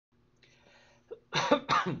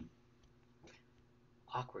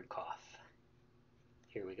awkward cough.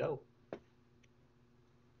 Here we go.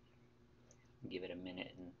 Give it a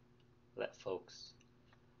minute and let folks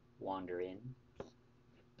wander in.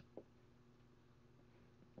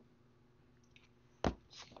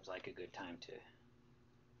 Seems like a good time to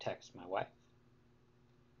text my wife.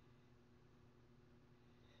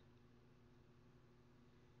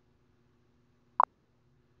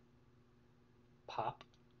 Pop.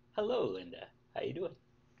 Hello, Linda. How you doing?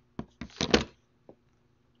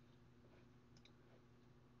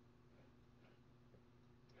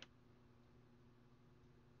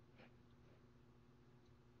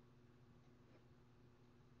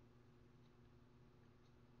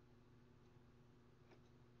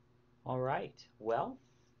 All right. Well,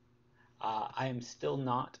 I am still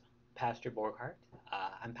not Pastor Borghardt.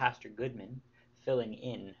 I'm Pastor Goodman, filling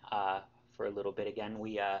in for a little bit again.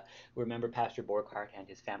 We remember Pastor Borghardt and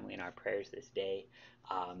his family in our prayers this day,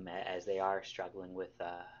 as they are struggling with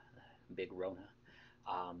big Rona.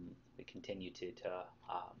 We continue to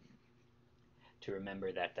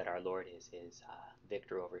remember that our Lord is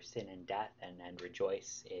victor over sin and death, and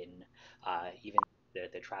rejoice in even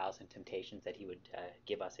the trials and temptations that He would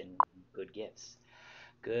give us in good gifts.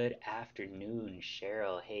 Good afternoon,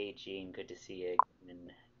 Cheryl. Hey, Jean. Good to see you.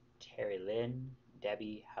 And Terry Lynn,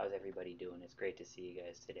 Debbie, how's everybody doing? It's great to see you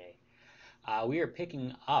guys today. We are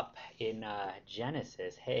picking up in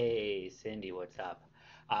Genesis. Hey, Cindy, what's up?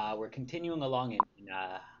 We're continuing along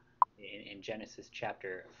in Genesis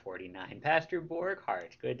chapter 49. Pastor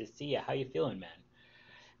Borghardt, good to see you. How you feeling, man?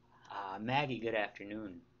 Maggie, good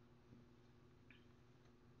afternoon.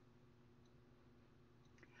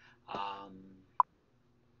 Um,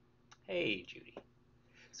 hey, Judy.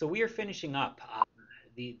 So we are finishing up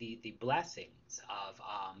the blessings of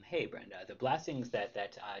hey Brenda, the blessings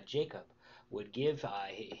that Jacob would give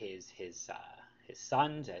his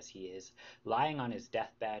sons as he is lying on his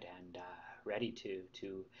deathbed and ready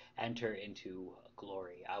to enter into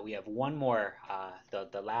glory. We have one more,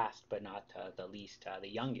 the last but not the least, the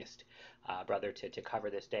youngest brother to cover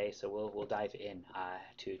this day. So we'll dive in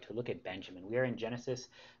to look at Benjamin. We are in Genesis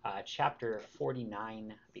chapter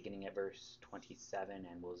 49, beginning at verse 27,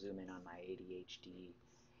 and we'll zoom in on my ADHD.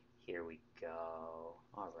 Here we go.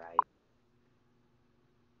 All right.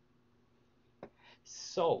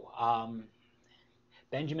 So,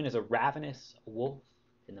 Benjamin is a ravenous wolf,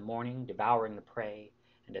 in the morning devouring the prey,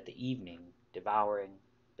 and at the evening devouring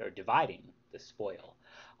or dividing the spoil.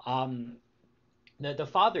 Um, the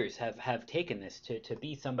fathers have taken this to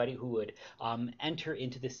be somebody who would enter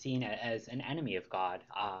into the scene as an enemy of God,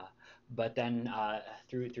 but then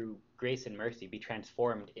through grace and mercy be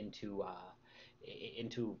transformed into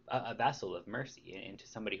a vessel of mercy, into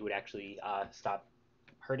somebody who would actually stop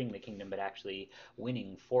hurting the kingdom but actually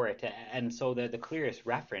winning for it. And so the clearest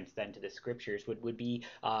reference then to the scriptures would be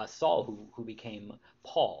Saul, who became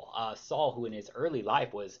Paul. Saul, who in his early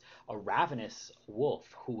life was a ravenous wolf,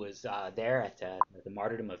 who was there at the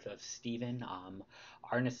martyrdom of Stephen,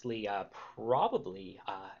 earnestly, probably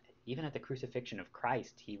even at the crucifixion of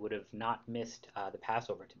Christ, he would have not missed the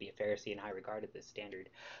Passover to be a Pharisee in high regard at this standard.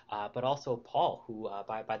 But also Paul, who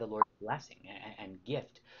by the Lord's blessing and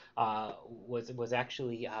gift was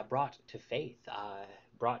actually brought to faith,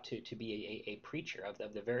 brought to be a preacher of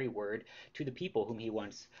the very word to the people whom he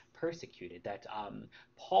once persecuted. That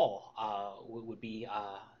Paul would be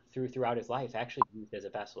throughout his life actually used as a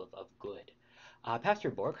vessel of good.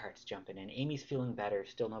 Pastor Borghardt's jumping in. Amy's feeling better,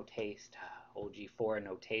 still no taste. Old G4,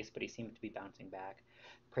 no taste, but he seems to be bouncing back.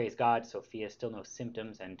 Praise God, Sophia, still no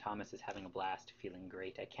symptoms, and Thomas is having a blast, feeling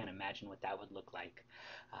great. I can't imagine what that would look like.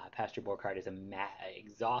 Pastor Borghardt is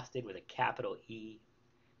exhausted with a capital E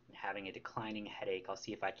and having a declining headache. I'll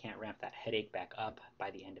see if I can't ramp that headache back up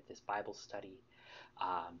by the end of this Bible study.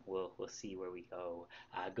 We'll see where we go.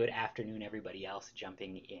 Good afternoon, everybody else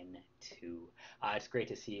jumping in too. It's great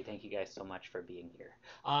to see you. Thank you guys so much for being here.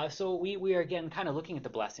 So we are again kind of looking at the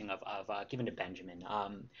blessing of given to Benjamin,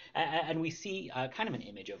 and we see kind of an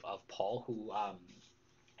image of Paul, who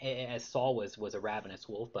as Saul was a ravenous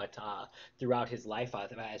wolf, but throughout his life,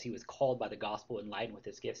 as he was called by the gospel, enlightened with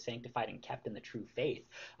his gifts, sanctified and kept in the true faith,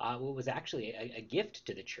 was actually a gift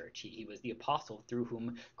to the church. He was the apostle through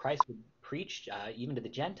whom Christ would preach even to the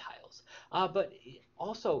Gentiles. But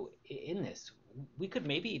also in this, we could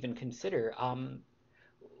maybe even consider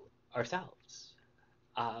ourselves.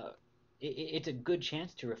 Uh, it's a good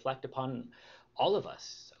chance to reflect upon all of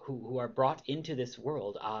us who are brought into this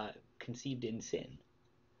world conceived in sin.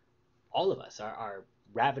 All of us are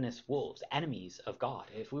ravenous wolves, enemies of God.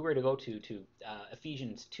 If we were to go to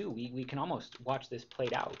Ephesians 2, we can almost watch this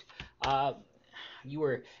played out. Uh, You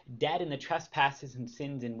were dead in the trespasses and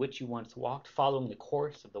sins in which you once walked, following the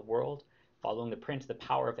course of the world, following the prince, the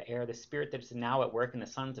power of the air, the spirit that is now at work in the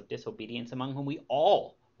sons of disobedience, among whom we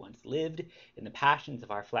all once lived in the passions of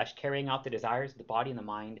our flesh, carrying out the desires of the body and the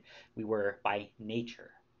mind. We were by nature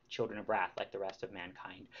children of wrath like the rest of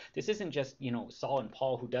mankind. This isn't just, Saul and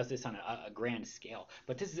Paul who does this on a grand scale,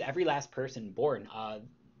 but this is every last person born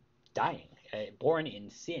dying, born in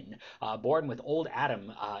sin, born with old Adam,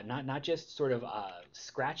 not just sort of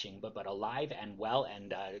scratching, but alive and well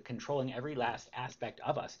and controlling every last aspect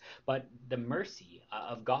of us. But the mercy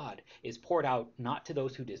of God is poured out not to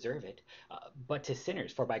those who deserve it, but to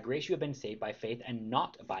sinners. For by grace you have been saved by faith and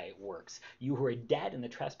not by works. You who are dead in the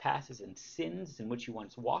trespasses and sins in which you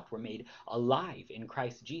once walked were made alive in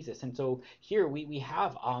Christ Jesus. And so here we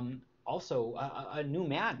have also a new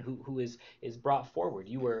man who is brought forward.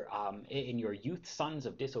 You were in your youth sons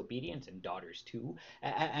of disobedience and daughters too,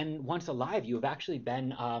 and once alive you have actually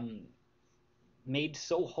been made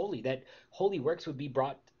so holy that holy works would be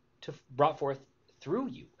brought forth through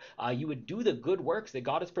you. You would do the good works that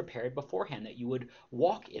God has prepared beforehand, that you would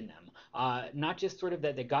walk in them. Not just sort of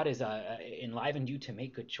that God has enlivened you to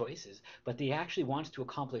make good choices, but that He actually wants to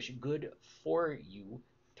accomplish good for you,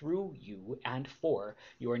 through you, and for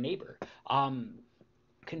your neighbor.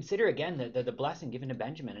 Consider again the blessing given to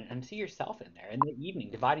Benjamin, and see yourself in there in the evening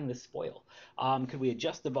dividing the spoil. Could we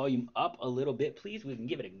adjust the volume up a little bit, please? We can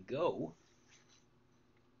give it a go.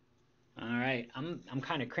 All right, I'm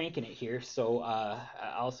kind of cranking it here, so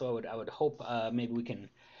also I would hope maybe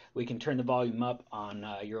we can turn the volume up on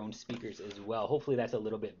your own speakers as well. Hopefully that's a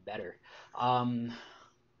little bit better.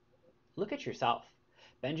 Look at yourself.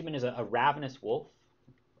 Benjamin is a ravenous wolf,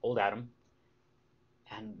 old Adam,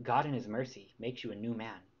 and God in His mercy makes you a new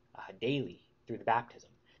man daily through the baptism.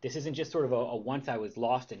 This isn't just sort of a once I was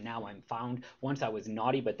lost and now I'm found, once I was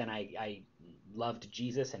naughty but then I loved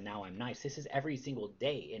Jesus and now I'm nice. This is every single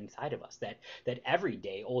day inside of us, that every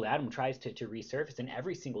day old Adam tries to resurface, and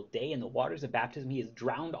every single day in the waters of baptism he is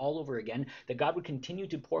drowned all over again, that God would continue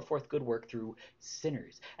to pour forth good work through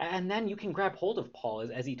sinners. And then you can grab hold of Paul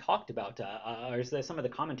as he talked about, or some of the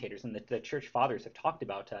commentators and the church fathers have talked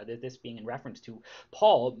about this being in reference to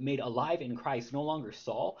Paul, made alive in Christ, no longer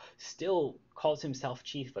Saul, still calls himself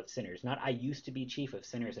chief of sinners. Not I used to be chief of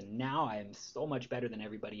sinners and now I am so much better than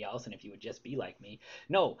everybody else, and if you would just be like me.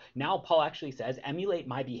 No, now Paul actually says emulate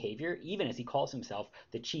my behavior, even as he calls himself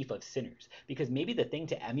the chief of sinners. Because maybe the thing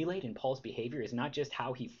to emulate in Paul's behavior is not just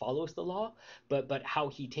how he follows the law, but how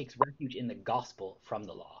he takes refuge in the gospel from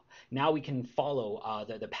the law. Now we can follow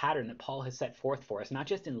the pattern that Paul has set forth for us, not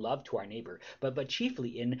just in love to our neighbor, but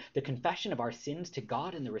chiefly in the confession of our sins to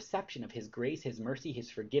God and the reception of His grace, His mercy,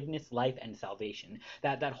 His forgiveness, life, and salvation.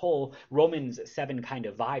 That whole Romans 7 kind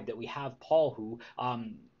of vibe that we have Paul, who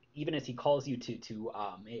even as he calls you to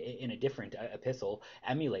in a different epistle,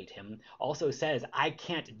 emulate him, also says, I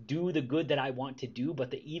can't do the good that I want to do,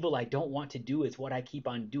 but the evil I don't want to do is what I keep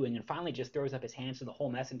on doing. And finally just throws up his hands to the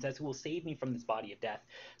whole mess and says, who will save me from this body of death?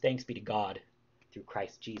 Thanks be to God through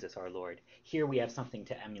Christ Jesus our Lord. Here we have something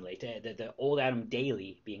to emulate. The old Adam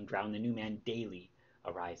daily being drowned, the new man daily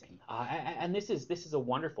arising. And this is a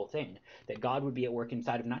wonderful thing, that God would be at work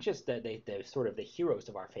inside of not just the sort of the heroes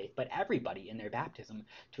of our faith, but everybody in their baptism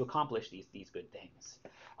to accomplish these good things.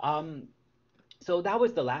 So that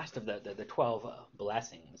was the last of the 12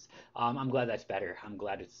 blessings. I'm glad that's better. I'm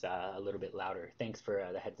glad it's a little bit louder. Thanks for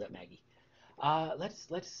the heads up, Maggie.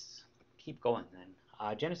 Let's keep going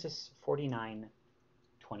then. Genesis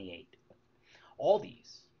 49:28. All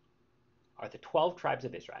these are the 12 tribes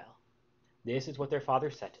of Israel. This is what their father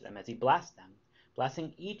said to them as he blessed them,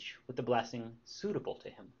 blessing each with the blessing suitable to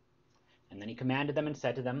him. And then he commanded them and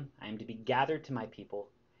said to them, I am to be gathered to my people.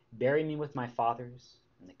 Bury me with my fathers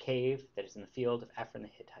in the cave that is in the field of Ephron the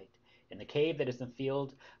Hittite, in the cave that is in the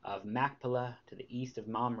field of Machpelah to the east of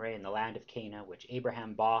Mamre in the land of Canaan, which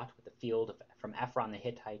Abraham bought with the field from Ephron the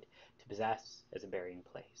Hittite to possess as a burying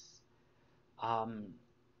place.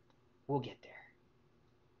 We'll get there.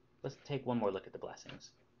 Let's take one more look at the blessings.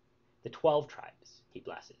 The 12 tribes he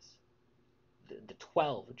blesses. The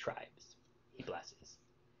 12 tribes he blesses.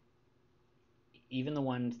 Even the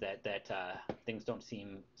ones that things don't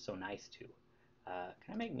seem so nice to.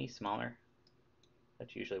 Can I make me smaller?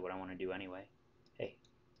 That's usually what I want to do anyway. Hey,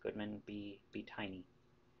 Goodman, be tiny.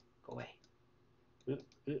 Go away.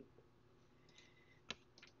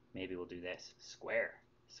 Maybe we'll do this. Square,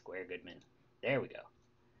 Goodman. There we go.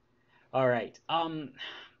 All right.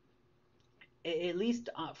 At least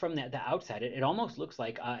from the outside, it almost looks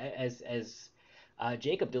like as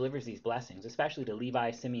Jacob delivers these blessings, especially to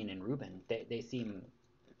Levi, Simeon, and Reuben, they seem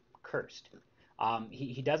cursed.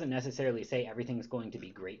 He doesn't necessarily say everything's going to be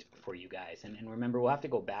great for you guys. And remember, we'll have to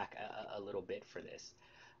go back a little bit for this.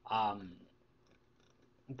 Um,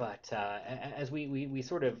 but as we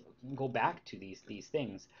sort of go back to these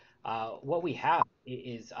things, what we have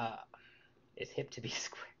is hip to be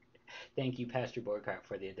squared. Thank you, Pastor Borgart,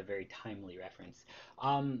 for the very timely reference.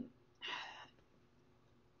 Um,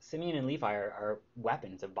 Simeon and Levi are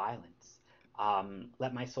weapons of violence.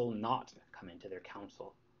 Let my soul not come into their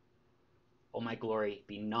counsel. O my glory,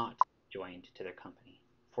 be not joined to their company.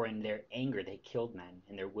 For in their anger they killed men,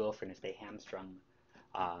 in their willfulness they hamstrung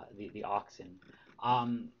the oxen.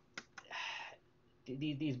 Um,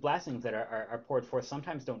 these blessings that are poured forth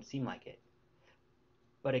sometimes don't seem like it.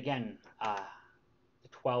 But again, the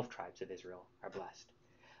 12 tribes of Israel are blessed.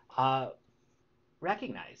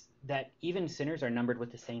 Recognize that even sinners are numbered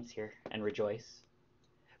with the saints here and rejoice.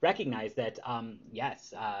 Recognize that,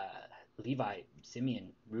 yes, Levi, Simeon,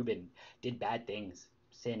 Reuben did bad things,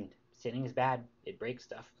 sinned. Sinning is bad. It breaks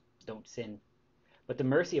stuff. Don't sin. But the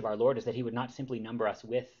mercy of our Lord is that he would not simply number us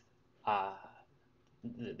with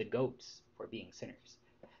the goats for being sinners,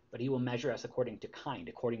 but he will measure us according to kind,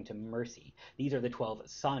 according to mercy. These are the 12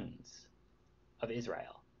 sons of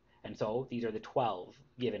Israel. And so these are the 12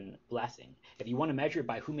 given blessing. If you want to measure it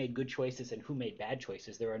by who made good choices and who made bad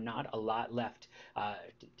choices, there are not a lot left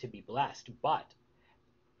to be blessed. But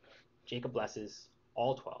Jacob blesses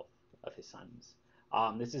all 12 of his sons.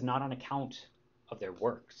 This is not on account of their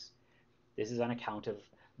works. This is on account of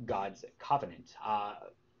God's covenant.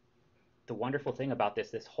 The wonderful thing about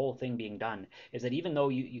this whole thing being done, is that even though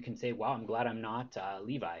you can say, wow, I'm glad I'm not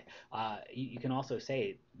Levi, you can also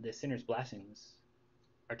say the sinner's blessings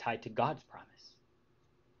are tied to God's promise.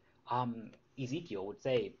 Ezekiel would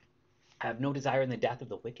say, I have no desire in the death of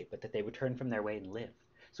the wicked, but that they would turn from their way and live.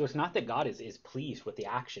 So it's not that God is pleased with the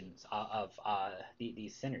actions of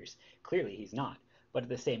these sinners. Clearly, he's not. But at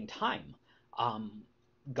the same time,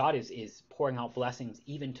 God is pouring out blessings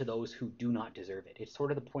even to those who do not deserve it. It's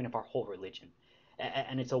sort of the point of our whole religion.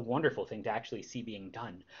 And it's a wonderful thing to actually see being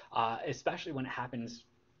done, especially when it happens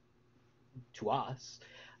to us.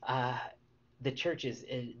 The church is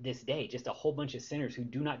this day just a whole bunch of sinners who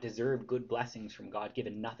do not deserve good blessings from God,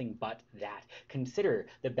 given nothing but that. Consider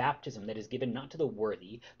the baptism that is given not to the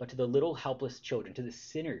worthy, but to the little helpless children, to the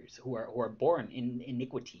sinners who are born in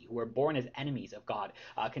iniquity, who are born as enemies of God.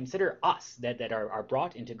 Consider us that are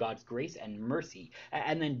brought into God's grace and mercy,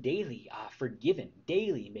 and then daily forgiven,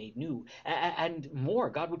 daily made new, and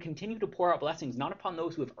more. God would continue to pour out blessings not upon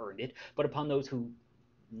those who have earned it, but upon those who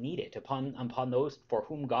need it, upon those for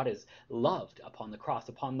whom God is loved upon the cross,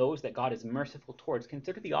 upon those that God is merciful towards.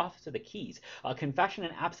 Consider the office of the keys. Confession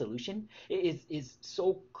and absolution is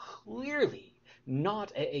so clearly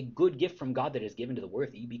not a good gift from God that is given to the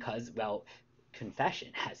worthy, because, well, confession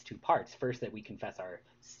has two parts. First, that we confess our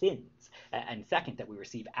sins, and second, that we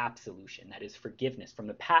receive absolution, that is forgiveness from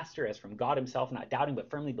the pastor as from God himself, not doubting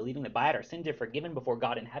but firmly believing that by it our sins are forgiven before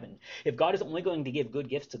God in heaven. If God is only going to give good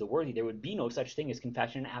gifts to the worthy, there would be no such thing as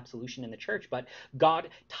confession and absolution in the church. But God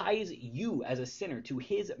ties you as a sinner to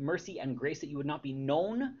his mercy and grace, that you would not be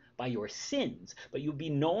known by your sins, but you would be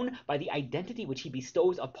known by the identity which he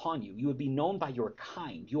bestows upon you. You would be known by your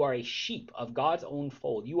kind. You are a sheep of God's own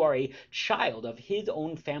fold. You are a child of his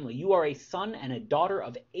own family. You are a son and a daughter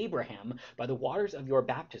of Abraham by the waters of your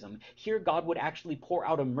baptism. Here God would actually pour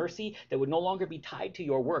out a mercy that would no longer be tied to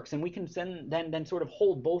your works. And we can then sort of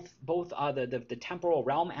hold both the temporal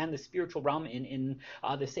realm and the spiritual realm in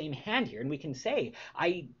the same hand here. And we can say,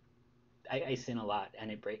 I sin a lot and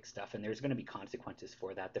it breaks stuff, and there's going to be consequences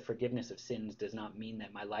for that. The forgiveness of sins does not mean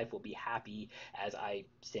that my life will be happy as I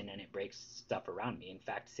sin and it breaks stuff around me. In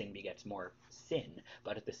fact, sin begets more sin.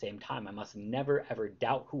 But at the same time, I must never ever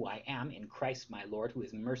doubt who I am in Christ my Lord, who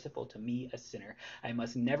is merciful to me, a sinner. I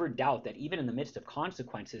must never doubt that even in the midst of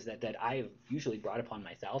consequences that I have usually brought upon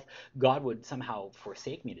myself, God would somehow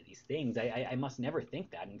forsake me to these things. I must never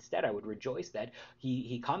think that. Instead, I would rejoice that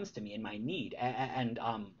he comes to me in my need, and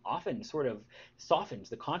often sort of softens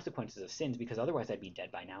the consequences of sins, because otherwise I'd be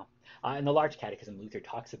dead by now. In the Large Catechism, Luther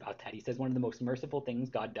talks about that. He says one of the most merciful things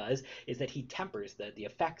God does is that he tempers the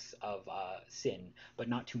effects of sin, but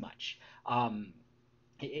not too much.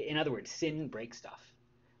 In other words, sin breaks stuff.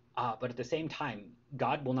 But at the same time,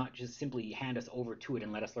 God will not just simply hand us over to it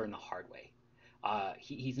and let us learn the hard way.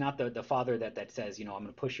 He's not the father that says, I'm going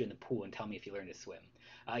to push you in the pool and tell me if you learn to swim.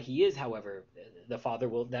 He is, however, the father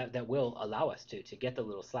that will allow us to get the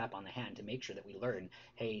little slap on the hand to make sure that we learn,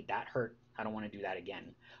 hey, that hurt. I don't want to do that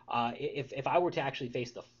again. If I were to actually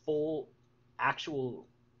face the full, actual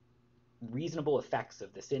reasonable effects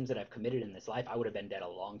of the sins that I've committed in this life, I would have been dead a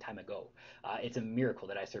long time ago. It's a miracle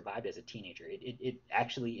that I survived as a teenager. It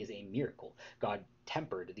actually is a miracle. God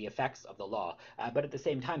tempered the effects of the law, but at the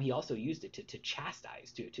same time, he also used it to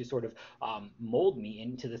chastise, to sort of mold me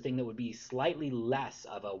into the thing that would be slightly less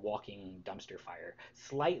of a walking dumpster fire,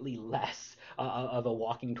 slightly less of a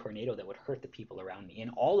walking tornado that would hurt the people around me. In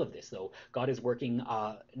all of this, though, God is working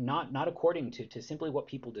not according to simply what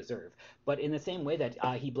people deserve, but in the same way that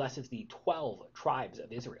he blesses the 12 tribes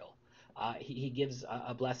of Israel. He gives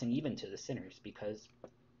a blessing even to the sinners, because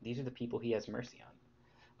these are the people he has mercy on.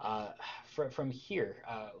 From here,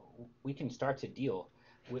 we can start to deal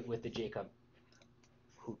with the Jacob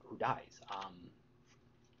who dies.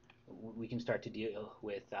 We can start to deal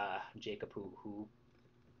with Jacob who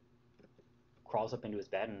crawls up into his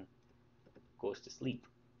bed and goes to sleep.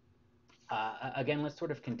 Again, let's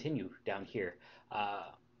sort of continue down here.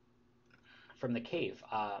 From the cave,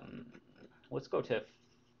 let's go to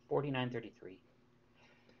 49:33.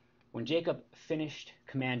 When Jacob finished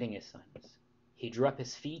commanding his sons, he drew up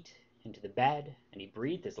his feet into the bed, and he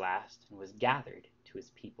breathed his last, and was gathered to his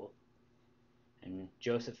people. And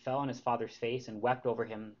Joseph fell on his father's face, and wept over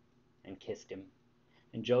him, and kissed him.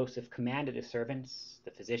 And Joseph commanded his servants,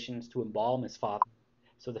 the physicians, to embalm his father.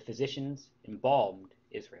 So the physicians embalmed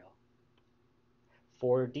Israel.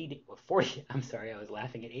 40, I'm sorry, I was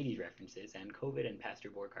laughing at 80s references and COVID and Pastor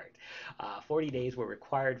Borghardt. 40 days were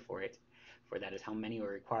required for it, for that is how many were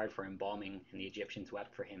required for embalming, and the Egyptians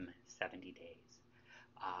wept for him 70 days.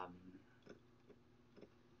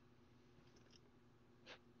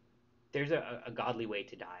 There's a godly way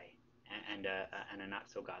to die, and a not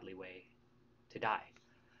so godly way to die.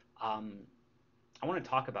 I want to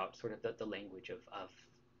talk about sort of the language of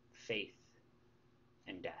faith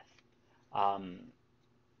and death.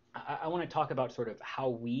 I want to talk about sort of how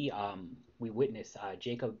we witness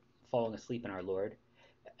Jacob falling asleep in our Lord,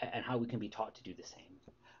 and how we can be taught to do the same.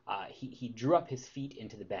 He drew up his feet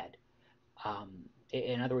into the bed.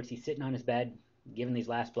 In other words, he's sitting on his bed, giving these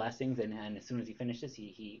last blessings, and as soon as he finishes,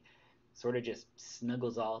 he sort of just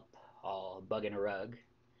snuggles up, all bug in a rug,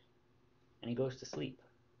 and he goes to sleep.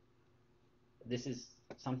 This is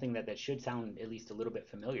something that should sound at least a little bit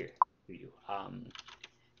familiar to you.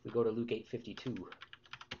 We go to Luke 8:52.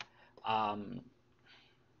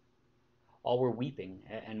 All were weeping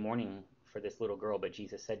and mourning for this little girl, but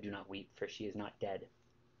Jesus said, "Do not weep, for she is not dead,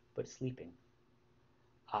 but sleeping."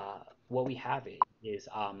 What we have is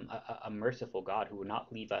a merciful God who will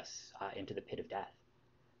not leave us into the pit of death.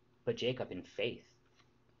 But Jacob, in faith,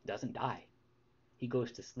 doesn't die. He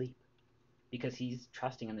goes to sleep because he's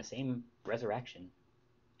trusting in the same resurrection,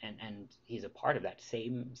 and he's a part of that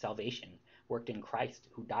same salvation worked in Christ,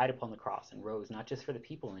 who died upon the cross and rose not just for the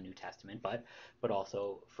people in the New Testament, but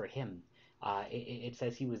also for him. It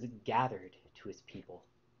says he was gathered to his people.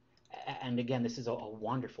 And again, this is a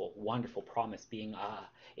wonderful, wonderful promise being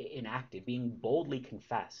enacted, being boldly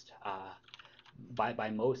confessed by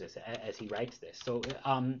Moses as he writes this. So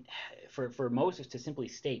for Moses to simply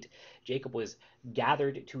state Jacob was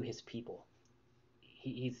gathered to his people,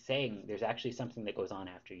 he's saying there's actually something that goes on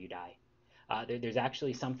after you die. There's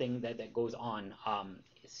actually something that goes on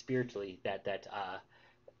spiritually that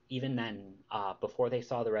even then, before they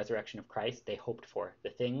saw the resurrection of Christ, they hoped for. The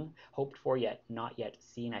thing hoped for yet not yet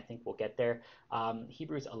seen. I think we'll get there.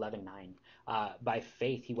 Hebrews 11:9. By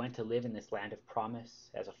faith, he went to live in this land of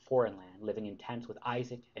promise as a foreign land, living in tents with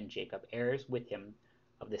Isaac and Jacob, heirs with him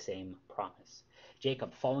of the same promise.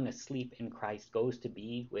 Jacob, falling asleep in Christ, goes to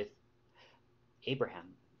be with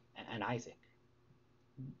Abraham and Isaac.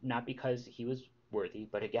 Not because he was worthy,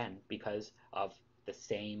 but again, because of the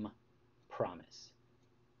same promise.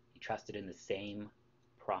 He trusted in the same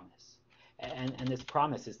promise. And this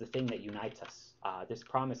promise is the thing that unites us. This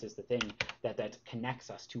promise is the thing that connects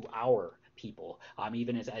us to our people,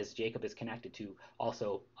 even as Jacob is connected to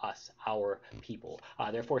also us, our people.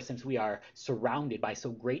 Therefore, since we are surrounded by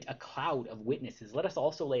so great a cloud of witnesses, let us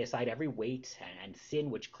also lay aside every weight and sin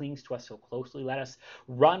which clings to us so closely. Let us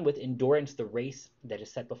run with endurance the race that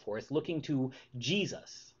is set before us, looking to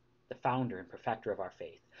Jesus, the founder and perfecter of our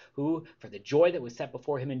faith, who, for the joy that was set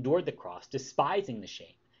before him, endured the cross, despising the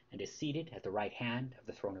shame, and is seated at the right hand of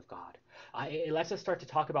the throne of God. It lets us start to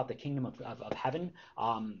talk about the kingdom of heaven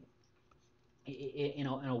in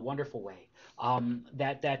a wonderful way.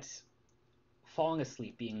 That's falling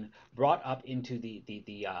asleep, being brought up into the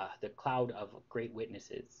cloud of great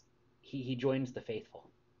witnesses. He joins the faithful.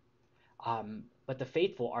 But the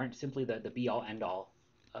faithful aren't simply the be all end all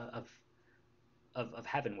of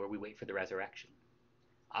heaven, where we wait for the resurrection.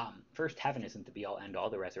 First, heaven isn't the be-all, end-all,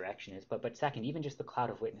 the resurrection is, but second, even just the cloud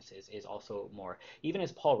of witnesses is also more. Even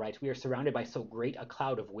as Paul writes, we are surrounded by so great a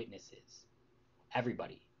cloud of witnesses.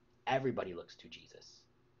 Everybody looks to Jesus.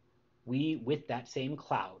 We, with that same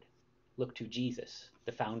cloud, look to Jesus,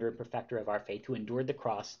 the founder and perfecter of our faith, who endured the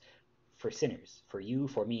cross for sinners, for you,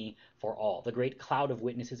 for me, for all. The great cloud of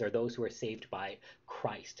witnesses are those who are saved by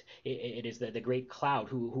Christ. It is the great cloud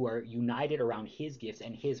who are united around his gifts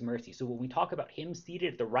and his mercy. So when we talk about him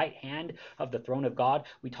seated at the right hand of the throne of God,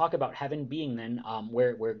 we talk about heaven being then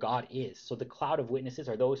where God is. So the cloud of witnesses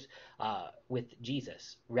are those with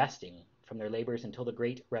Jesus resting from their labors until the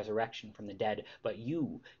great resurrection from the dead. But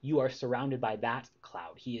you are surrounded by that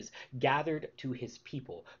cloud. He is gathered to his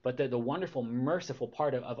people. But the wonderful, merciful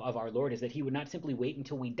part of our Lord is that he would not simply wait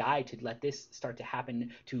until we die to let this start to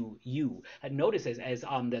happen to you. And notice as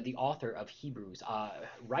the author of Hebrews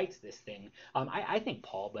writes this thing, I think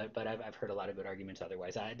Paul, but I've heard a lot of good arguments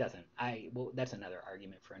otherwise. It doesn't. Well, that's another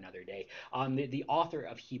argument for another day. The author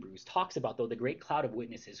of Hebrews talks about, though, the great cloud of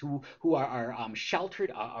witnesses who are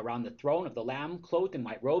sheltered around the throne of the Lamb, clothed in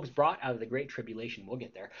white robes, brought out of the great tribulation. We'll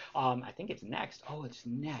get there. I think it's next. Oh, it's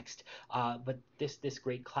next. But this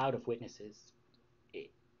great cloud of witnesses,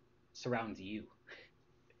 it surrounds you.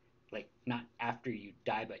 Like, not after you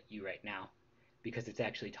die, but you right now. Because it's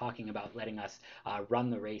actually talking about letting us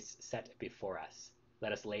run the race set before us.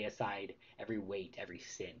 Let us lay aside every weight, every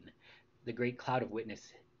sin. The great cloud of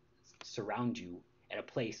witnesses surround you at a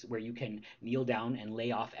place where you can kneel down and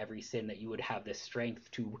lay off every sin, that you would have the strength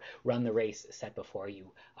to run the race set before you.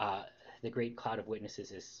 The great cloud of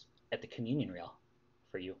witnesses is at the communion rail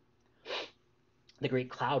for you. The great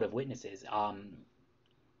cloud of witnesses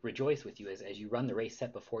rejoice with you as you run the race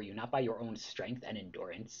set before you, not by your own strength and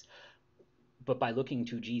endurance, but by looking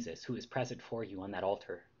to Jesus, who is present for you on that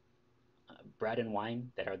altar. Bread and wine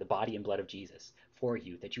that are the body and blood of Jesus for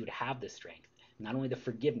you, that you would have the strength, not only the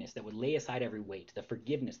forgiveness that would lay aside every weight, the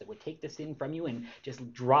forgiveness that would take the sin from you and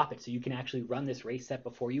just drop it so you can actually run this race set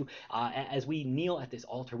before you. As we kneel at this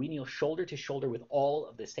altar, we kneel shoulder to shoulder with all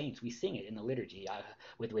of the saints. We sing it in the liturgy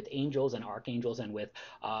with angels and archangels and with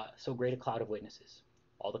so great a cloud of witnesses,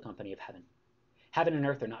 all the company of heaven. Heaven and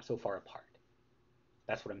earth are not so far apart.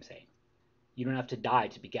 That's what I'm saying. You don't have to die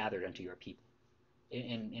to be gathered unto your people.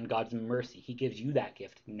 In God's mercy, he gives you that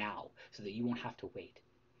gift now so that you won't have to wait.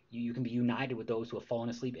 You can be united with those who have fallen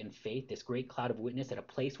asleep in faith, this great cloud of witness, at a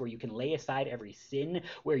place where you can lay aside every sin,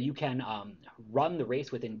 where you can run the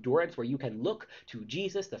race with endurance, where you can look to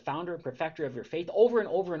Jesus, the founder and perfecter of your faith, over and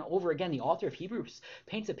over and over again. The author of Hebrews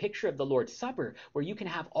paints a picture of the Lord's Supper, where you can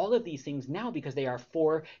have all of these things now because they are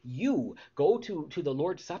for you. Go to the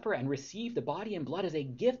Lord's Supper and receive the body and blood as a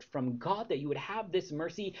gift from God, that you would have this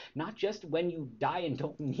mercy, not just when you die and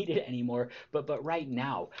don't need it anymore, but right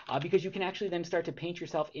now, because you can actually then start to paint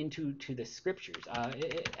yourself into the scriptures.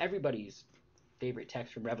 Everybody's favorite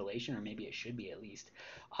text from Revelation, or maybe it should be at least.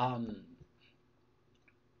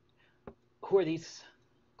 Who are these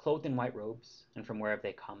clothed in white robes, and from where have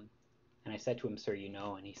they come? And I said to him, Sir, you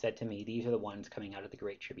know. And he said to me, These are the ones coming out of the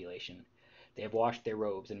great tribulation. They have washed their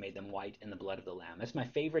robes and made them white in the blood of the Lamb. That's my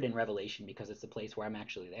favorite in Revelation, because it's the place where I'm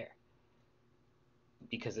actually there.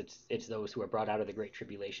 Because it's those who are brought out of the great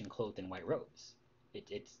tribulation clothed in white robes.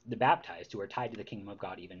 It's the baptized who are tied to the kingdom of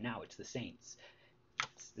God even now. It's the saints.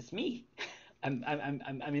 It's me. I'm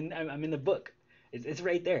in the book. It's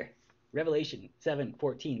right there. Revelation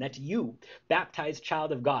 7:14. That's you, baptized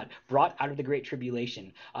child of God, brought out of the great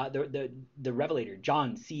tribulation. The revelator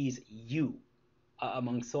John sees you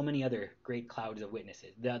among so many other great clouds of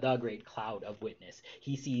witnesses, the great cloud of witness.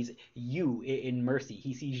 He sees you in mercy.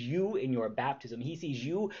 He sees you in your baptism. He sees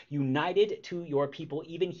you united to your people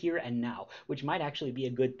even here and now, which might actually be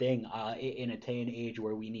a good thing in a day and age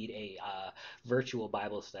where we need a virtual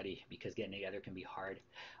Bible study, because getting together can be hard.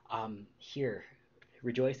 Here,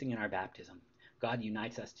 rejoicing in our baptism, God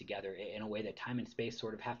unites us together in a way that time and space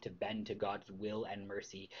sort of have to bend to God's will and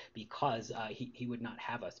mercy, because he would not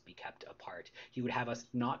have us be kept apart. He would have us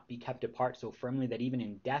not be kept apart so firmly that even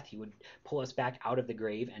in death he would pull us back out of the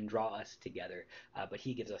grave and draw us together. But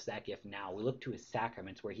he gives us that gift now. We look to his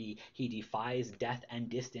sacraments, where he defies death and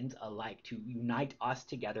distance alike to unite us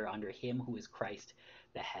together under him who is Christ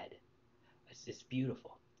the head. It's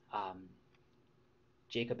beautiful.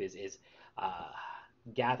 Jacob is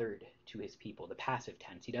gathered to his people, the passive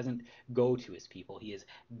tense. He doesn't go to his people, he is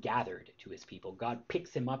gathered to his people. God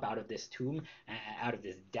picks him up out of this tomb, out of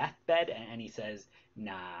this deathbed, and he says,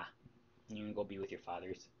 nah, you're gonna go be with your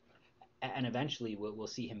fathers. and eventually we'll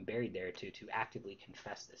see him buried there to actively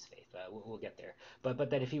confess this faith. We'll get there. But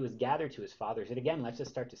that if he was gathered to his fathers, it again lets us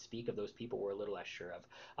start to speak of those people we're a little less sure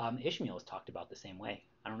of. Ishmael is talked about the same way.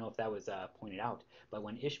 I don't know if that was pointed out, but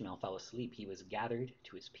when Ishmael fell asleep, he was gathered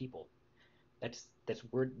to his people. That's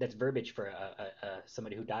verbiage for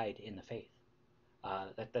somebody who died in the faith.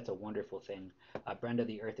 That's a wonderful thing. Brenda,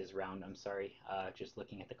 the earth is round. I'm sorry. Just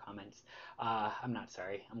looking at the comments. I'm not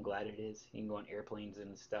sorry. I'm glad it is. You can go on airplanes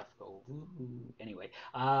and stuff. Go woo. Anyway,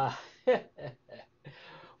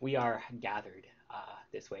 we are gathered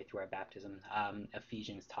this way through our baptism.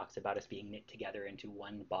 Ephesians talks about us being knit together into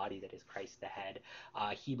one body that is Christ the head.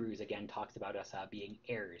 Hebrews again talks about us being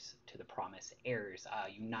heirs to the promise, heirs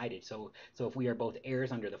united. So if we are both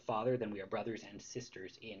heirs under the Father, then we are brothers and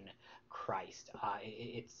sisters in Christ.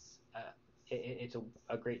 It's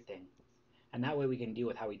a great thing, and that way we can deal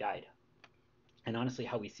with how we died, and honestly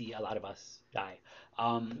how we see a lot of us die.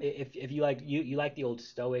 If you like the old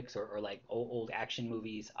Stoics or like old action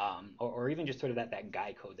movies, or even just sort of that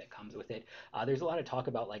guy code that comes with it, there's a lot of talk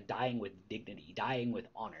about like dying with dignity, dying with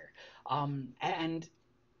honor, and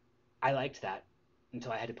I liked that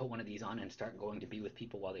until I had to put one of these on and start going to be with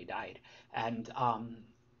people while they died. And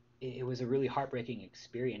it was a really heartbreaking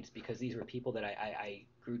experience because these were people that I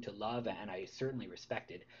grew to love and I certainly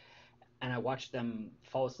respected. And I watched them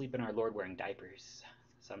fall asleep in our Lord wearing diapers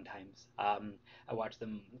sometimes. I watched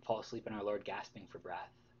them fall asleep in our Lord gasping for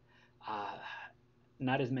breath. Uh,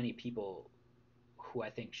 Not as many people who I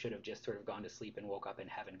think should have just sort of gone to sleep and woke up in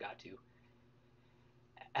heaven got to.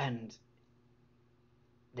 And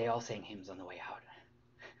they all sang hymns on the way out.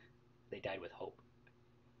 They died with hope.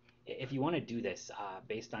 If you want to do this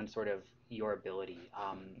based on sort of your ability,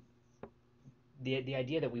 the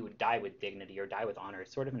idea that we would die with dignity or die with honor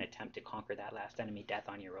is sort of an attempt to conquer that last enemy, death,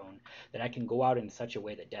 on your own. That I can go out in such a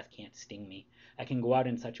way that death can't sting me. I can go out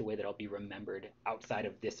in such a way that I'll be remembered outside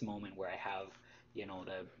of this moment where I have,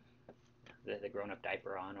 the grown-up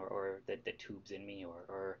diaper on, or the tubes in me,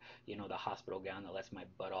 or the hospital gown that lets my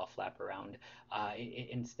butt all flap around.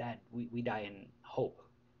 Instead, we die in hope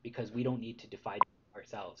because we don't need to defy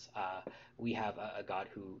ourselves. We have a God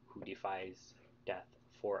who defies death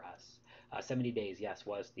for us. 70 days, yes,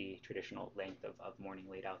 was the traditional length of mourning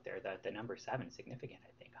laid out there. The number 7, significant,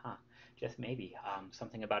 I think, huh? Just maybe.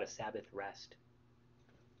 Something about a Sabbath rest.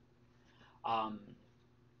 Um,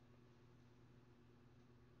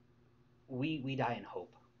 we die in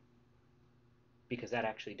hope because that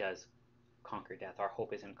actually does conquer death. Our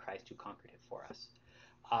hope is in Christ who conquered it for us.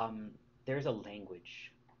 There's a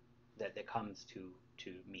language that comes to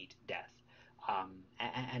meet death,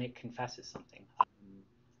 and it confesses something.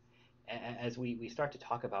 As we start to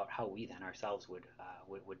talk about how we then ourselves would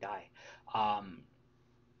die,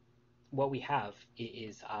 what we have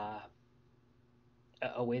is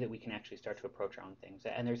a way that we can actually start to approach our own things.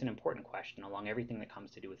 And there's an important question along everything that comes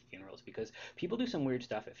to do with funerals, because people do some weird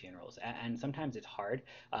stuff at funerals, and sometimes it's hard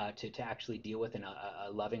to actually deal with in a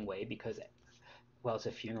loving way because, well, it's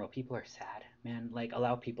a funeral. People are sad, man. Like,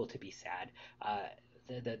 allow people to be sad.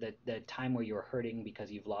 The time where you're hurting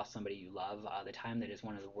because you've lost somebody you love, the time that is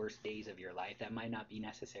one of the worst days of your life, that might not be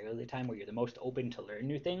necessarily the time where you're the most open to learn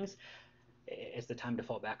new things. It's the time to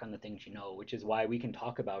fall back on the things you know, which is why we can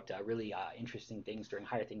talk about really interesting things during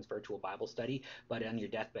Higher Things virtual Bible study, but on your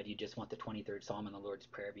deathbed you just want the 23rd Psalm and the Lord's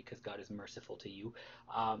Prayer because God is merciful to you.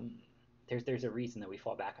 There's a reason that we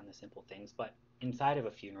fall back on the simple things, but inside of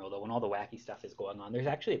a funeral, though, when all the wacky stuff is going on, there's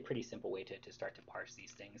actually a pretty simple way to start to parse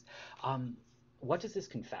these things. What does this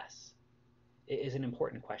confess? Is an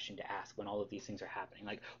important question to ask when all of these things are happening.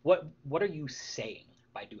 Like, what are you saying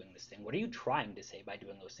by doing this thing? What are you trying to say by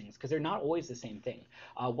doing those things? Because they're not always the same thing.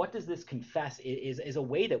 What does this confess is a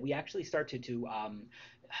way that we actually start to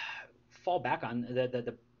fall back on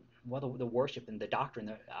the worship and the doctrine,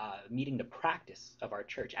 the meeting, the practice of our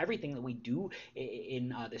church. Everything that we do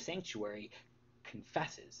in the sanctuary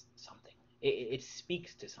confesses something. It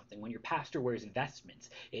speaks to something. When your pastor wears vestments,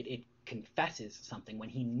 it confesses something. When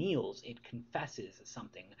he kneels, it confesses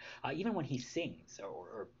something. Even when he sings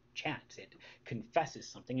or chants, it confesses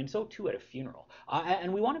something, and so too at a funeral.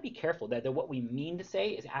 And we want to be careful that what we mean to say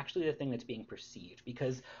is actually the thing that's being perceived,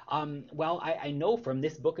 because I know from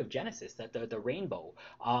this book of Genesis that the rainbow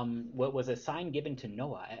was a sign given to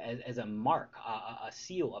Noah as a mark, a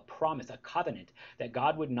seal, a promise, a covenant that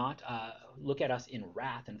God would not look at us in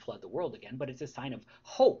wrath and flood the world again, but it's a sign of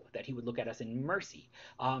hope that he would look at us in mercy.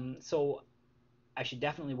 So I should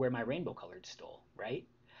definitely wear my rainbow colored stole, right?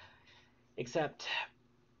 Except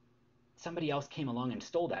somebody else came along and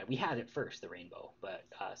stole that. We had it first, the rainbow, but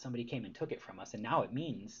somebody came and took it from us, and now it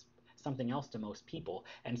means something else to most people.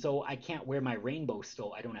 And so I can't wear my rainbow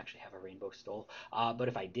stole. I don't actually have a rainbow stole, but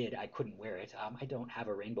if I did, I couldn't wear it. I don't have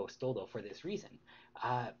a rainbow stole, though, for this reason.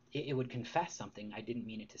 It would confess something I didn't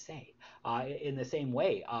mean it to say. In the same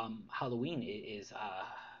way, Halloween is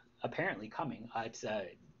apparently coming. It's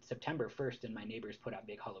September 1st, and my neighbors put out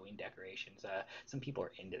big Halloween decorations. Some people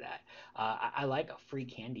are into that. I like a free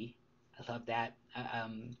candy. I love that.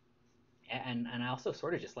 And I also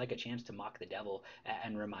sort of just like a chance to mock the devil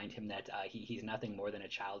and remind him that he's nothing more than a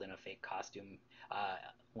child in a fake costume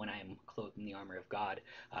when I am clothed in the armor of God,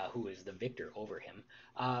 who is the victor over him.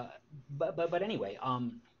 But anyway,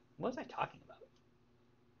 what was I talking about?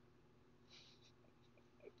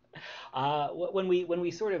 When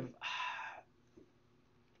we sort of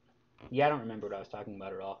yeah, I don't remember what I was talking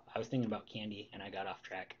about at all. I was thinking about candy and I got off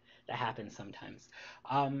track. That happens sometimes.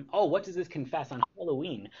 Oh, what does this confess on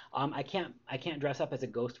Halloween? I can't dress up as a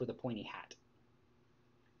ghost with a pointy hat.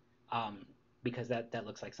 Um, because that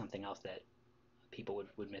looks like something else that people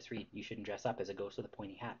would misread. You shouldn't dress up as a ghost with a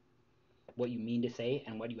pointy hat. What you mean to say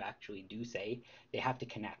and what you actually do say, they have to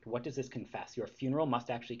connect. What does this confess? Your funeral must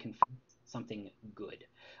actually confess something good.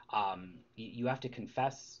 You have to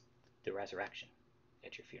confess the resurrection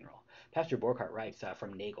at your funeral. Pastor Borghardt writes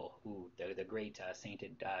from Nagel, the great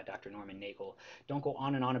sainted Dr. Norman Nagel, don't go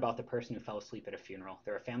on and on about the person who fell asleep at a funeral.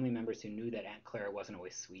 There are family members who knew that Aunt Clara wasn't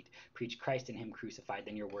always sweet. Preach Christ and Him crucified,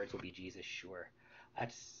 then your words will be Jesus sure.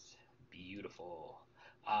 That's beautiful.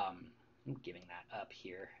 I'm giving that up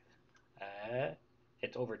here. Uh,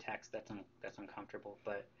 it's over text. That's uncomfortable,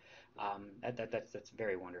 but that's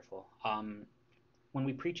very wonderful. When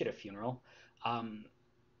we preach at a funeral, um,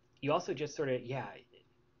 you also just sort of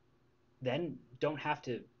then don't have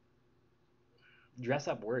to dress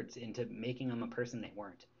up words into making them a person they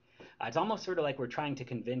weren't. It's almost sort of like we're trying to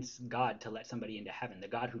convince God to let somebody into heaven, the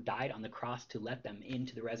God who died on the cross to let them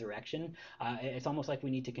into the resurrection. It's almost like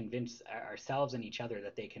we need to convince ourselves and each other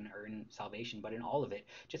that they can earn salvation. But in all of it,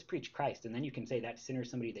 just preach Christ, and then you can say that sinner is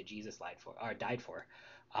somebody that Jesus died for.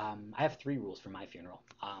 I have three rules for my funeral.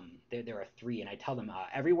 There are three, and I tell them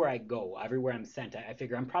everywhere I go, everywhere I'm sent, I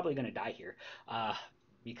figure I'm probably going to die here.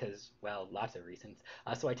 Because, well, lots of reasons.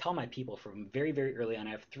 So I tell my people from very, very early on,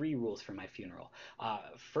 I have three rules for my funeral.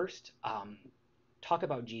 First, talk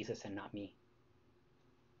about Jesus and not me.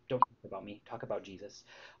 Don't talk about me, talk about Jesus.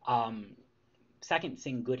 Um, Second,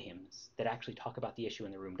 sing good hymns that actually talk about the issue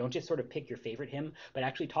in the room. Don't just sort of pick your favorite hymn, but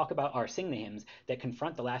actually talk about or sing the hymns that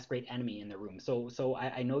confront the last great enemy in the room. So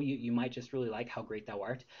I know you might just really like how great thou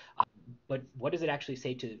art, but what does it actually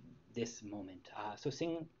say to this moment? So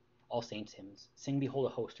sing all saints hymns, sing behold a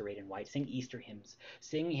host arrayed in white, sing Easter hymns,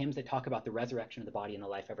 sing hymns that talk about the resurrection of the body and the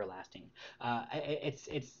life everlasting.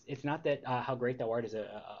 It's not that how great thou art is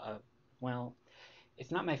well, it's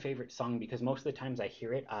not my favorite song because most of the times I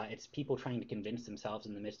hear it, it's people trying to convince themselves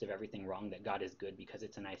in the midst of everything wrong that God is good because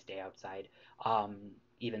it's a nice day outside, um,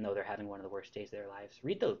 even though they're having one of the worst days of their lives.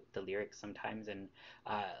 Read the lyrics sometimes and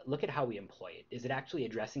look at how we employ it. Is it actually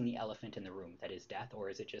addressing the elephant in the room, that is death, or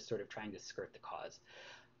is it just sort of trying to skirt the cause?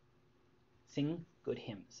 Sing good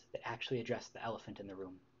hymns that actually address the elephant in the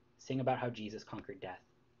room. Sing about how Jesus conquered death.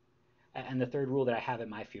 And the third rule that I have at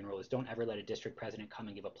my funeral is don't ever let a district president come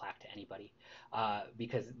and give a plaque to anybody,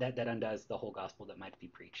 because that undoes the whole gospel that might be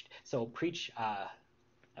preached. So preach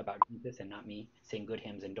about Jesus and not me, sing good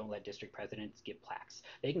hymns, and don't let district presidents give plaques.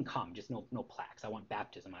 They can come, just no plaques. I want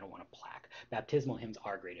baptism. I don't want a plaque. Baptismal hymns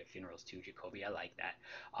are great at funerals too, Jacoby. I like that.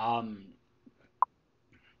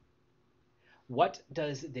 What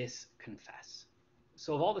does this confess?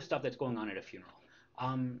 So of all the stuff that's going on at a funeral,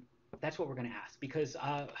 um, that's what we're going to ask because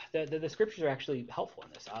the scriptures are actually helpful in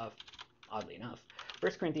this. Oddly enough,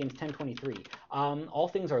 1 Corinthians 10:23. All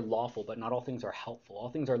things are lawful, but not all things are helpful. All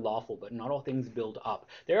things are lawful, but not all things build up.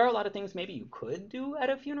 There are a lot of things maybe you could do at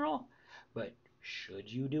a funeral, but should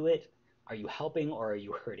you do it? Are you helping or are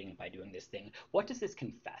you hurting by doing this thing? What does this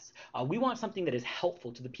confess? We want something that is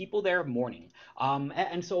helpful to the people there mourning.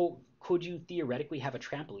 And so, could you theoretically have a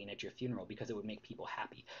trampoline at your funeral because it would make people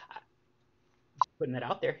happy? Just putting that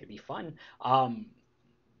out there, it'd be fun.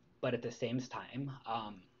 But at the same time,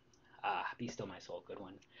 be still my soul, good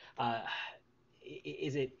one. Uh,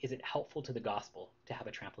 is it helpful to the gospel to have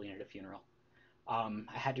a trampoline at a funeral? I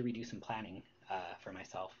had to redo some planning for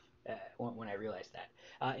myself when I realized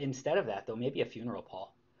that. Instead of that, though, maybe a funeral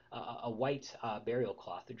pall, a white burial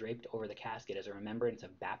cloth draped over the casket as a remembrance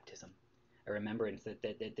of baptism, a remembrance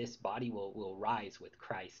that this body will rise with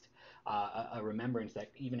Christ, a remembrance that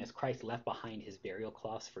even as Christ left behind his burial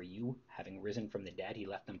cloths for you, having risen from the dead, he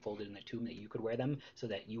left them folded in the tomb that you could wear them so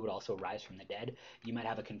that you would also rise from the dead. You might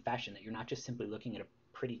have a confession that you're not just simply looking at a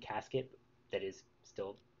pretty casket that is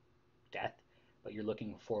still death, but you're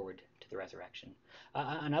looking forward to the resurrection.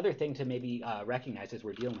 Another thing to maybe recognize as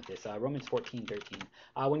we're dealing with this, Romans 14:13.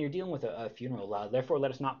 When you're dealing with a funeral, therefore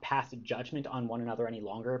let us not pass judgment on one another any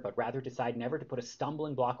longer, but rather decide never to put a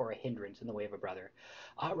stumbling block or a hindrance in the way of a brother.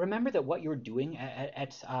 Remember that what you're doing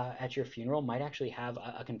at your funeral might actually have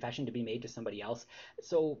a confession to be made to somebody else.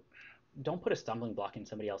 So don't put a stumbling block in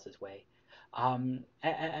somebody else's way.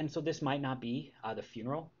 And so this might not be the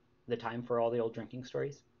funeral, the time for all the old drinking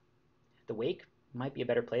stories. The wake might be a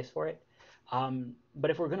better place for it. But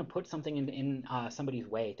if we're going to put something in somebody's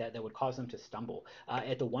way that would cause them to stumble,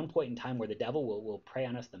 at the one point in time where the devil will prey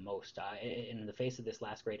on us the most, in the face of this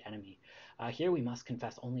last great enemy, here we must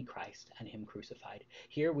confess only Christ and him crucified.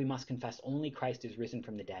 Here we must confess only Christ is risen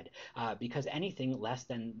from the dead, because anything less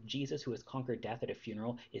than Jesus who has conquered death at a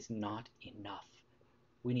funeral is not enough.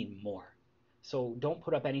 We need more. So don't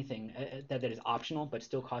put up anything that is optional but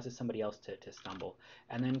still causes somebody else to stumble.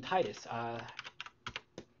 And then Titus,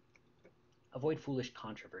 avoid foolish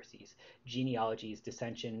controversies, genealogies,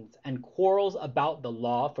 dissensions, and quarrels about the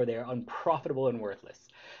law, for they are unprofitable and worthless.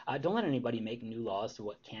 Don't let anybody make new laws to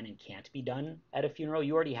what can and can't be done at a funeral.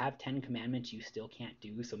 You already have 10 commandments you still can't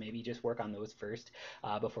do, so maybe just work on those first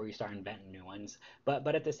before you start inventing new ones.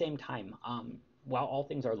 But at the same time, while all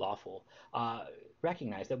things are lawful,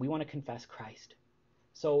 recognize that we want to confess Christ.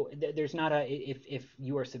 So there's not if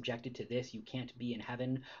you are subjected to this, you can't be in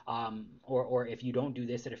heaven, or if you don't do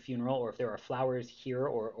this at a funeral, or if there are flowers here,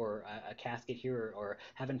 or a casket here, or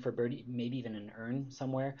heaven forbid, maybe even an urn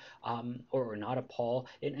somewhere, or not a pall,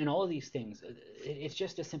 and all of these things. It's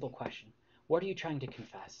just a simple question. What are you trying to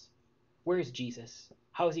confess? Where is Jesus?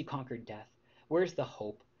 How has he conquered death? Where's the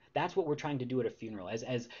hope? That's what we're trying to do at a funeral.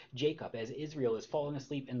 As Jacob, as Israel is falling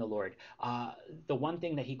asleep in the Lord, the one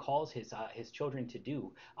thing that he calls his children to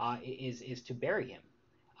do is to bury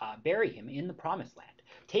him in the promised land.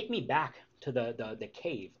 Take me back to the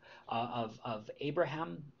cave of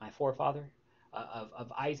Abraham, my forefather,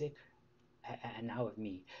 of Isaac, and now of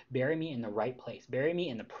me. Bury me in the right place. Bury me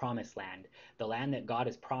in the promised land, the land that God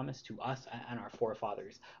has promised to us and our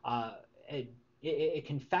forefathers. It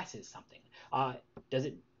confesses something. Does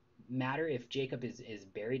it matter if Jacob is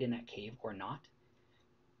buried in that cave or not?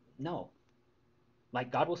 No.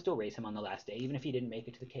 Like, God will still raise him on the last day, even if he didn't make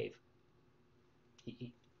it to the cave.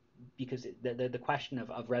 Because the question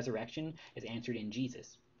of resurrection is answered in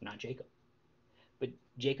Jesus, not Jacob. But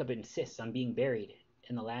Jacob insists on being buried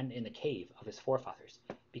in the land, in the cave of his forefathers,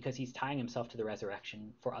 because he's tying himself to the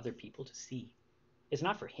resurrection for other people to see. It's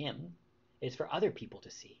not for him. It's for other people to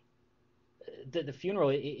see. The funeral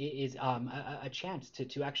is a chance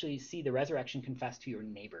to actually see the resurrection confessed to your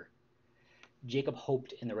neighbor. Jacob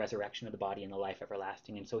hoped in the resurrection of the body and the life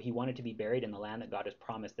everlasting, and so he wanted to be buried in the land that God has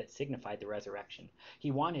promised that signified the resurrection.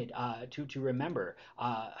 He wanted to remember,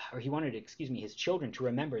 or he wanted, his children to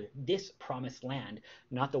remember this promised land,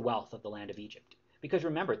 not the wealth of the land of Egypt. Because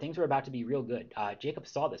remember, things were about to be real good. Jacob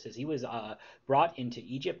saw this as he was brought into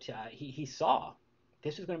Egypt. He saw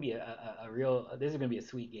this is going to be this is going to be a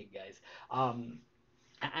sweet gig, guys.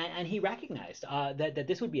 And he recognized that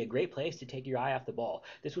this would be a great place to take your eye off the ball.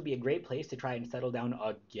 This would be a great place to try and settle down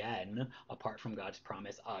again, apart from God's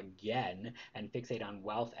promise again, and fixate on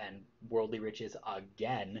wealth and worldly riches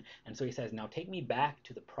again. And so he says, now take me back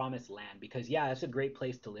to the promised land, because yeah, it's a great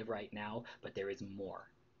place to live right now, but there is more.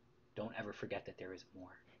 Don't ever forget that there is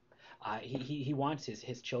more. He wants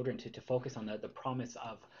his children to focus on the promise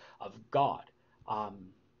of God.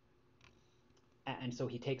 And so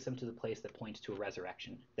he takes them to the place that points to a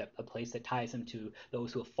resurrection, a place that ties them to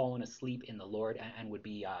those who have fallen asleep in the Lord and would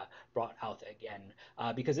be brought out again.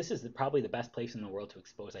 Because this is probably the best place in the world to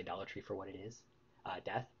expose idolatry for what it is,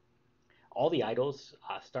 death. All the idols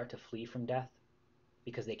start to flee from death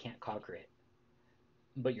because they can't conquer it.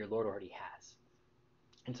 But your Lord already has.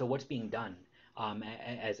 And so what's being done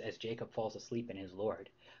as Jacob falls asleep in his Lord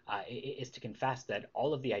is to confess that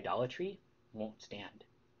all of the idolatry won't stand,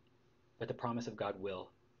 but the promise of God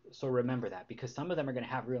will. So remember that, because some of them are going to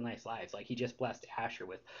have real nice lives. Like he just blessed Asher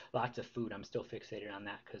with lots of food. I'm still fixated on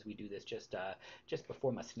that because we do this just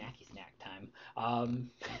before my snacky snack time.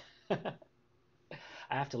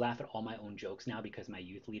 I have to laugh at all my own jokes now because my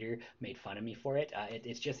youth leader made fun of me for it.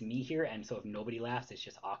 It's just me here, and so if nobody laughs, it's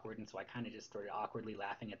just awkward. And so I kind of just started awkwardly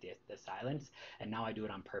laughing at the silence, and now I do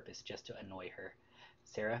it on purpose just to annoy her.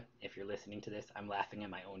 Sarah, if you're listening to this, I'm laughing at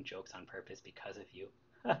my own jokes on purpose because of you.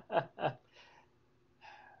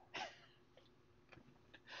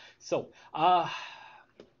 So,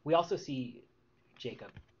 we also see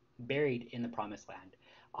Jacob buried in the promised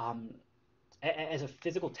land as a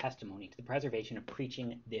physical testimony to the preservation of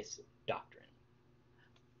preaching this doctrine.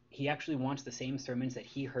 He actually wants the same sermons that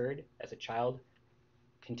he heard as a child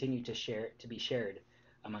continue to be shared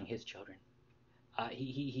among his children.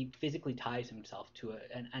 He physically ties himself to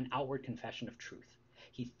an outward confession of truth.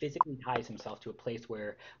 He physically ties himself to a place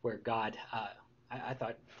where God, I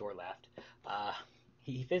thought Thor laughed. Uh,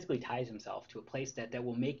 he physically ties himself to a place that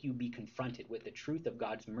will make you be confronted with the truth of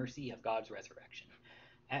God's mercy, of God's resurrection,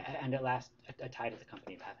 and at last a tie to the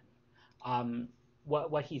company of heaven.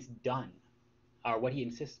 What he's done, or what he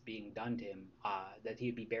insists being done to him, that he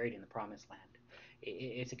would be buried in the promised land.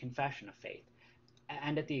 It's a confession of faith.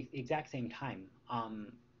 And at the exact same time,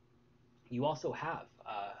 you also have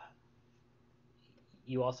uh,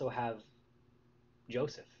 you also have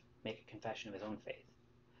Joseph make a confession of his own faith.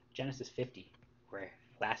 Genesis 50, where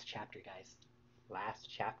last chapter, guys, last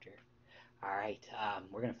chapter. All right,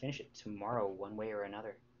 we're gonna finish it tomorrow, one way or another.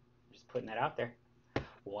 I'm just putting that out there,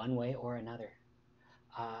 one way or another.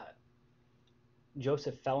 Uh,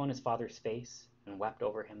 Joseph fell on his father's face and wept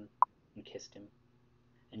over him and kissed him.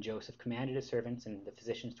 And Joseph commanded his servants and the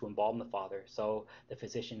physicians to embalm the father. So the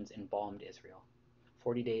physicians embalmed Israel.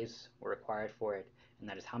 40 days were required for it, and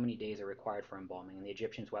that is how many days are required for embalming. And the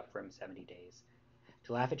Egyptians wept for him 70 days.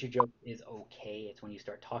 To laugh at your joke is okay. It's when you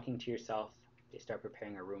start talking to yourself, they start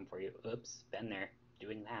preparing a room for you. Oops, been there,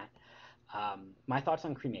 doing that. My thoughts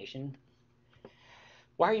on cremation.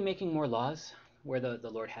 Why are you making more laws where the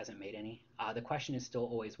Lord hasn't made any? The question is still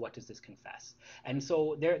always, what does this confess? And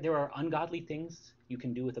so there are ungodly things you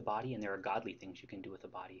can do with a body, and there are godly things you can do with a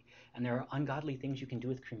body. And there are ungodly things you can do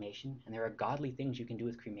with cremation, and there are godly things you can do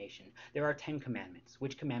with cremation. There are 10 commandments.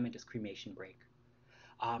 Which commandment does cremation break?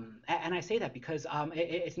 And I say that because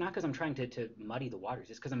it's not because I'm trying to muddy the waters.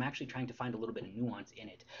 It's because I'm actually trying to find a little bit of nuance in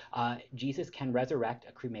it. Jesus can resurrect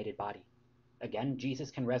a cremated body. Again, Jesus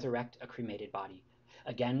can resurrect a cremated body.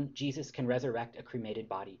 Again, Jesus can resurrect a cremated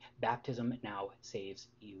body. Baptism now saves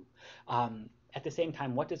you. At the same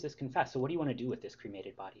time, what does this confess? So what do you want to do with this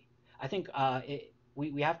cremated body? I think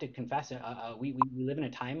we have to confess, we live in a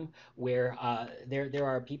time where there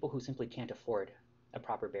are people who simply can't afford a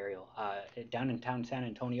proper burial. Down in town San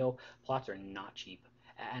Antonio, plots are not cheap.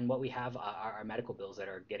 And what we have are medical bills that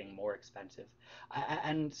are getting more expensive.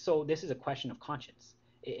 And so this is a question of conscience.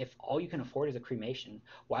 If all you can afford is a cremation,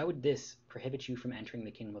 why would this prohibit you from entering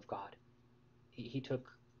the kingdom of God? He took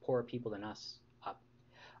poorer people than us up.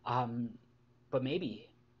 Um, but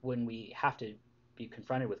maybe when we have to be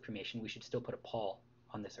confronted with cremation, we should still put a pall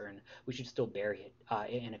on this urn. We should still bury it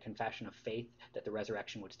in a confession of faith that the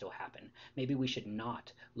resurrection would still happen. Maybe we should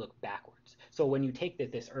not look backwards. So when you take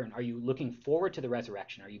this urn, are you looking forward to the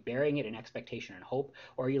resurrection? Are you burying it in expectation and hope?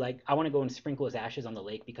 Or are you like, I want to go and sprinkle his ashes on the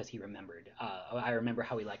lake because he remembered. I remember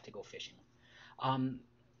how he liked to go fishing. Um,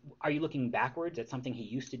 are you looking backwards at something he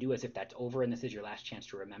used to do as if that's over and this is your last chance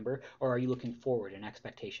to remember? Or are you looking forward in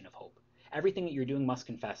expectation of hope? Everything that you're doing must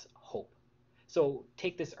confess hope. So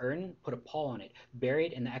take this urn, put a pall on it, bury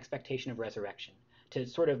it in the expectation of resurrection. To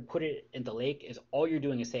sort of put it in the lake is all you're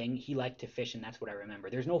doing is saying he liked to fish and that's what I remember.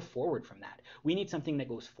 There's no forward from that. We need something that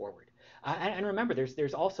goes forward. And remember,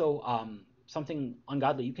 there's also something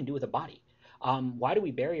ungodly you can do with a body. Why do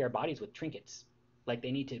we bury our bodies with trinkets? Like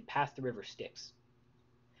they need to pass the river Styx.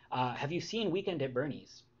 Have you seen Weekend at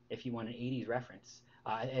Bernie's? If you want an 80s reference,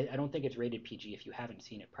 I don't think it's rated PG. If you haven't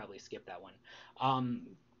seen it, probably skip that one.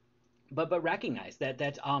 But recognize that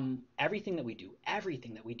everything that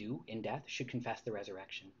we do in death should confess the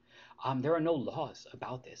resurrection. There are no laws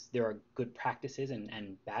about this. There are good practices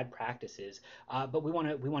and bad practices, but we want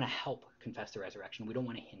to help confess the resurrection. We don't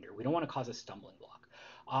want to hinder. We don't want to cause a stumbling block.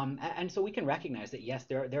 And so we can recognize that yes,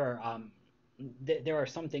 there are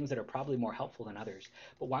some things that are probably more helpful than others.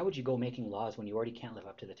 But why would you go making laws when you already can't live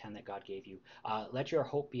up to the 10 that God gave you? Let your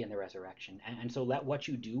hope be in the resurrection. And so let what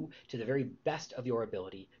you do to the very best of your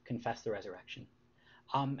ability confess the resurrection.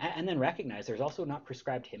 And then recognize there's also not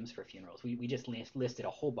prescribed hymns for funerals. We just listed a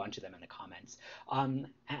whole bunch of them in the comments. And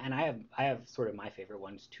I have sort of my favorite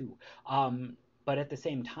ones too. But at the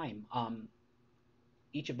same time,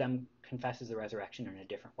 each of them confesses the resurrection in a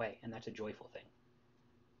different way, and that's a joyful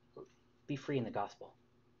thing. Be free in the gospel.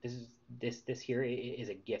 This here is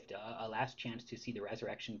a gift, a last chance to see the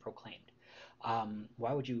resurrection proclaimed.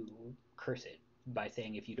 Why would you curse it by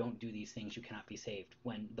saying if you don't do these things you cannot be saved,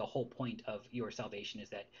 when the whole point of your salvation is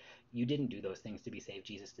that you didn't do those things to be saved,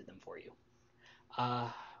 Jesus did them for you. Uh,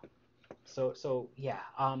 so yeah,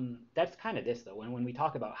 that's kind of this though. When we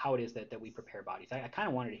talk about how it is that we prepare bodies, I kind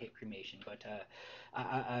of wanted to hit cremation, but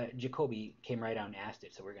Jacoby came right out and asked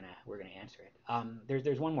it, so we're gonna answer it.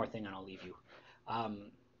 There's one more thing, and I'll leave you.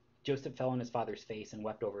 Um, Joseph fell on his father's face and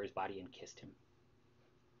wept over his body and kissed him.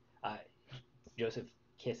 Uh, Joseph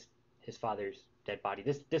kissed his father's dead body.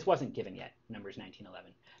 This wasn't given yet, Numbers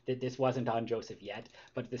 19:11. This wasn't on Joseph yet,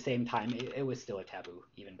 but at the same time, it was still a taboo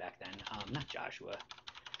even back then. Not Joshua.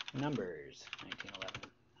 Numbers 19:11.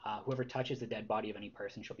 Whoever touches the dead body of any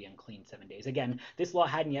person shall be unclean 7 days. Again, this law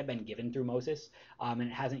hadn't yet been given through Moses, and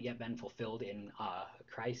it hasn't yet been fulfilled in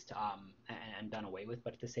Christ and done away with.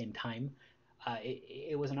 But at the same time,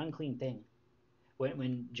 it was an unclean thing.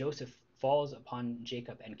 When Joseph falls upon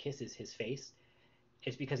Jacob and kisses his face,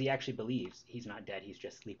 it's because he actually believes he's not dead. He's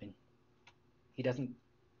just sleeping. He doesn't.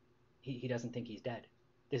 He doesn't think he's dead.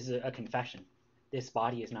 This is a confession. This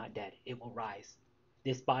body is not dead. It will rise.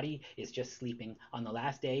 This body is just sleeping. On the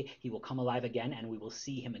last day, he will come alive again, and we will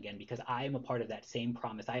see him again, because I am a part of that same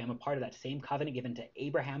promise. I am a part of that same covenant given to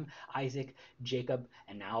Abraham, Isaac, Jacob,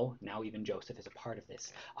 and now even Joseph is a part of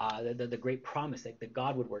this. The great promise that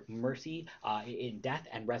God would work mercy in death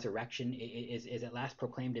and resurrection is at last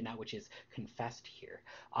proclaimed in that which is confessed here.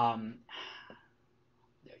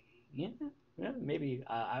 Yeah, yeah, maybe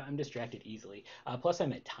I'm distracted easily. Plus,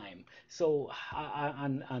 I'm at time. So,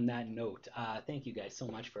 on that note, thank you guys so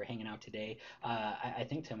much for hanging out today. I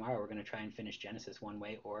think tomorrow we're going to try and finish Genesis one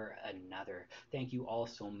way or another. Thank you all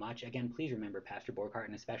so much. Again, please remember Pastor Borghardt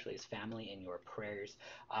and especially his family in your prayers.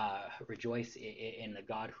 Rejoice in the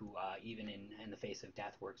God who, even in the face of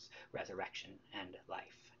death, works resurrection and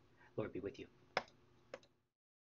life. Lord be with you.